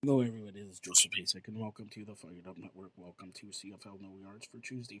Hello, everyone. It is Joseph Pasek, and welcome to the FiredUp Network. Welcome to CFL No Yards for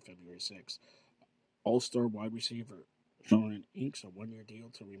Tuesday, February 6th. All-star wide receiver Sean inks a one-year deal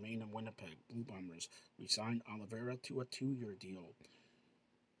to remain in Winnipeg. Blue Bombers re-signed Oliveira to a two-year deal.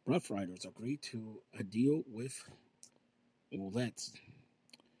 Rough Riders agreed to a deal with Ouellette.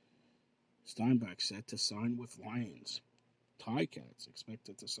 Steinbach set to sign with Lions. Ticats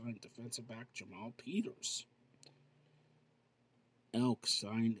expected to sign defensive back Jamal Peters. Elks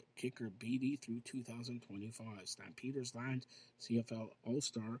signed kicker Beatty through 2025. Stampeders land CFL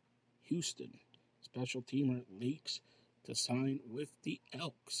All-Star Houston. Special teamer leaks to sign with the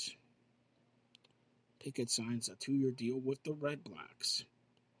Elks. Pickett signs a 2-year deal with the Red Blacks.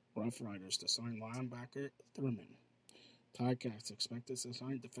 Rough Riders to sign linebacker Thurman. Ticats expected to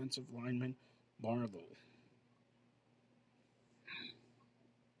sign defensive lineman Barlow.